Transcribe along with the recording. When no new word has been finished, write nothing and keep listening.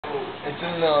It's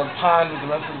in the pond with the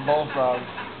rest of the bullfrogs.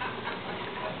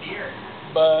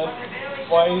 But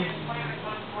why?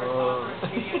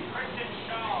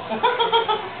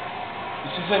 Did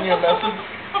she send you a message?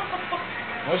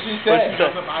 What'd she say?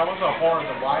 Because if I was a whore,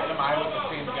 then why am I with the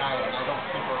same guy and I don't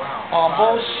sleep around? Oh,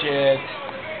 bullshit.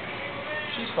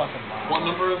 She's fucking lying. What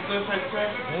number is this, I'd say?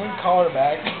 You didn't call her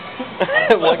back.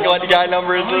 What guy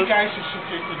number is How many this? guys should she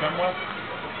take them with?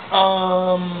 I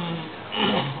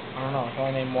don't know. I can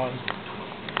only name one.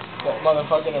 That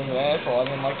motherfucker was an asshole. I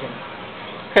didn't like him.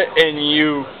 And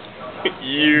you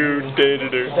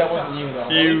dated her. That wasn't you, though.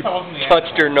 You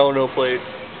touched her no-no plate.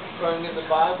 Throwing in the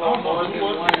Bible, Oh, one who is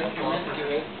was one it? if you want to do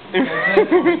it.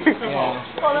 Yeah.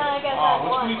 Well, then I guess Oh, that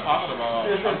what are one. you talking about?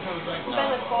 I'm trying to think It's been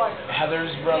now. with four. Heather's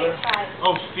brother.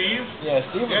 Oh, Steve? Yeah,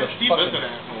 Steve was Yeah, a Steve is fucking... an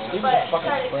asshole. Steve was But a fucking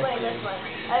try to prick, explain this dude. one.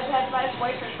 I've had 5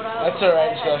 boyfriends, but I don't. That's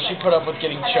alright, so she put up with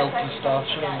getting choked and stuff.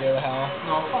 She didn't give a hell.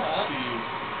 No, fuck Steve.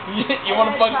 You want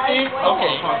to fuck Steve?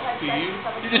 Okay. Fuck Steve.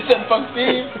 You just said fuck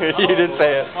Steve? You didn't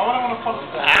say it. Why would I want to fuck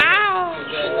Steve?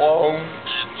 Slow.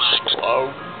 Slow.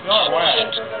 You're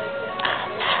wet.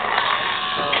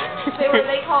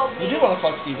 They called me. You do want to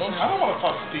fuck Steve, don't I you? don't want to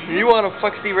fuck Steve. You want to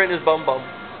fuck Steve right in his bum bum.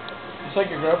 It's like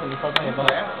your girlfriend, you fuck in the butt.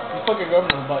 You fuck your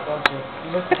girlfriend in the butt, don't you? You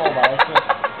missed the hole by accident.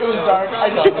 It was dark, I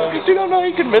know. You don't know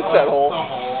you can miss that hole.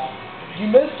 You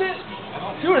missed it?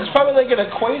 Dude, it's probably like an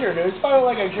equator, dude. It's probably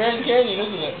like a Grand Canyon,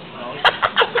 isn't it?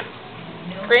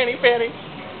 Granny Fanny.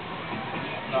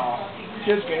 No.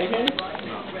 She has Grand Canyon?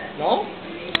 No?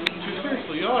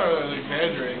 Seriously, y'all are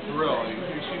exaggerating, for real.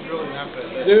 She's really not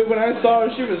that. Dude, when I saw her,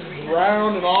 she was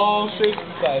round and all shapes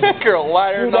and sizes. That girl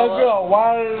wired Dude, that girl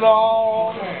wired it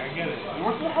all. Okay, I get it.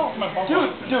 What's the hell with my bum?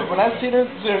 Dude, when I seen her,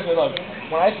 seriously, look,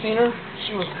 when I seen her,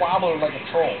 she was wobbling like a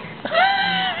troll.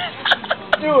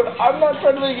 Dude, I'm not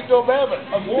trying to make it go bad, but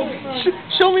I'm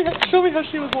Show me how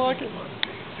she was walking.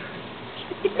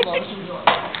 she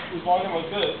was walking like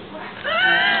this.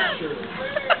 She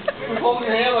was holding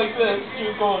her hand like this. She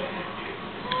was going.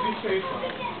 Please say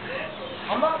something.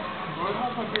 I'm not.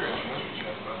 How's my beer?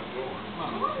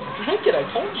 Drink it, I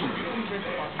told you.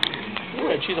 Ooh,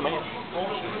 I had cheese on my hand.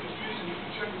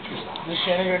 Is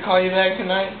Shannon gonna call you back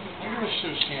tonight? I'm gonna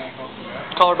shoot Shannon.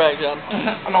 Call her back, John.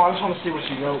 No, I just want to see what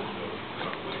she wrote.